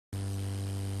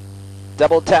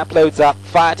Double Tap loads up.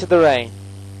 Fire to the Rain.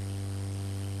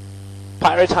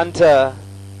 Pirate Hunter.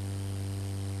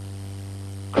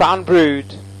 Crown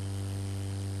Brood.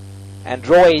 And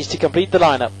Raw Age to complete the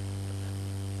lineup.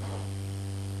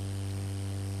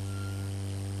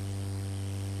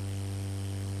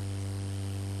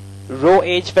 Raw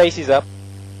Age faces up.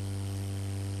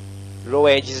 Raw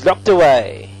Age is locked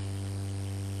away.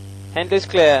 Handlers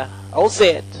clear. All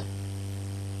set.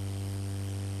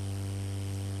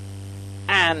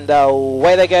 And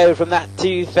away they go from that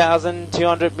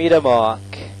 2,200 meter mark.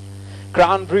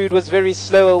 Crown Brood was very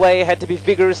slow away, had to be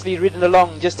vigorously ridden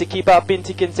along just to keep up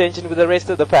into contention with the rest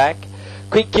of the pack.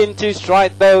 Quick into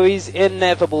stride though is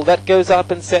Ineffable. That goes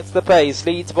up and sets the pace,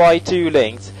 leads by 2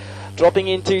 lengths. Dropping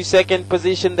into second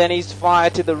position, then he's Fire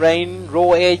to the Rain.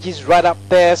 Raw Edge is right up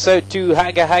there, so too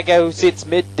Haga Haga, who sits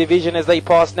mid-division as they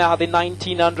pass now the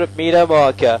 1900 meter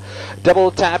marker.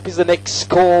 Double Tap is the next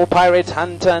call. Pirate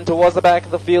Hunter, and towards the back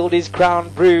of the field is Crown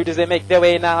Brood as they make their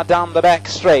way now down the back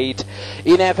straight.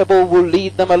 Ineffable will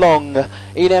lead them along.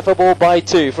 Ineffable by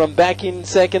 2. From back in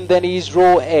second, then he's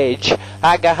Raw Edge.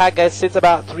 Haga Haga sits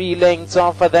about 3 lengths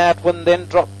off of that one, then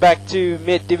drop back to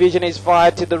mid-division is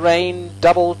Fire to the Rain.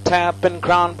 Double Tap and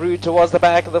Crown Brood towards the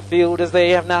back of the field as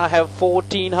they now have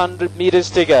 1400 meters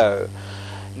to go.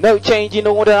 No change in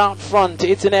order out front.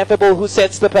 It's Ineffable who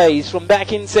sets the pace. From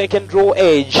back in second, Raw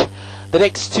Edge. The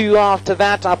next 2 after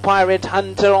that are Pirate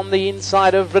Hunter on the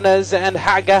inside of runners and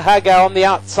Haga Haga on the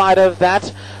outside of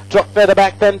that. Drop further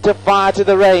back then to Fire to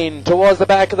the Rain. Towards the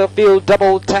back of the field,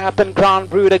 Double Tap and Crown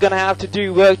Brood are going to have to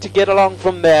do work to get along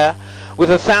from there with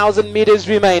 1,000 meters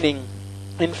remaining.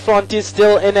 In front is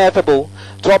still Ineffable.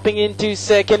 Dropping into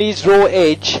second is Raw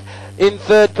Edge. In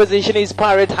third position is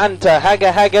Pirate Hunter.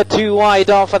 Haga Haga 2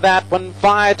 wide off of that one.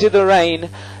 Fire to the Rain.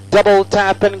 Double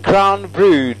Tap and Crown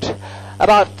Brood.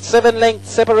 About 7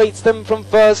 lengths separates them from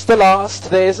first to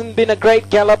last. There hasn't been a great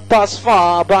gallop thus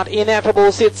far, but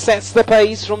Ineffable sets the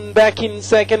pace from back in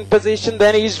second position.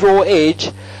 Then is Raw Edge.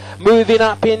 Moving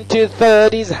up into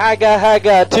third is Haga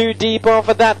Haga. 2 deep off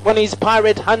of that one is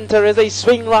Pirate Hunter as they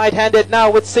swing right-handed now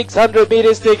with 600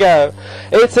 meters to go.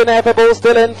 It's Ineffable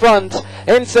still in front.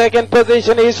 In second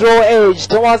position is Raw Edge.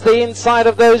 Towards the inside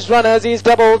of those runners is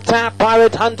Double Tap.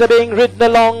 Pirate Hunter being ridden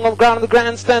along on the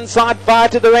grandstand side. Fire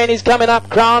to the Rain is coming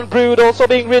up. Crown Brood also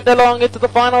being ridden along into the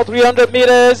final 300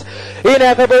 meters.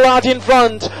 Ineffable out in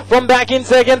front. From back in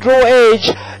second, Raw Edge.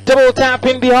 Double Tap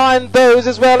in behind those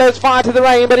as well as Fire to the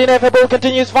Rain, but Ineffable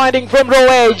continues finding from Raw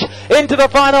Edge into the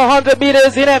final 100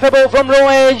 meters. Ineffable from Raw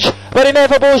Edge, but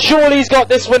Ineffable surely he's got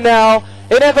this one now.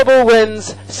 Ineffable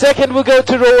wins. Second will go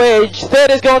to Raw Edge. Third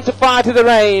is gone to Fire to the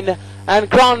Rain, and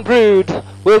Crown Brood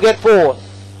will get fourth.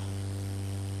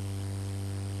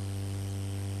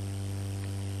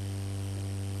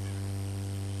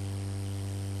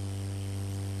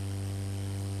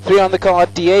 Three on the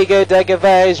card. Diego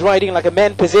Dagava is riding like a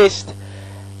man possessed.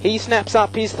 He snaps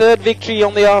up his third victory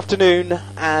on the afternoon,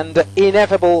 and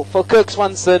Ineffable for Kirk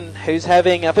Swanson, who's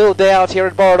having a field day out here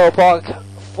at Borrowdale Park.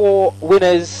 4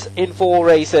 winners in 4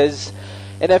 races.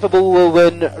 Ineffable will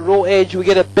win. Raw Edge will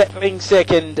get a battling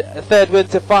second. Third win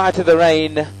to Fire to the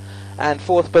Rain, and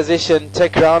fourth position to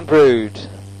Crown Brood.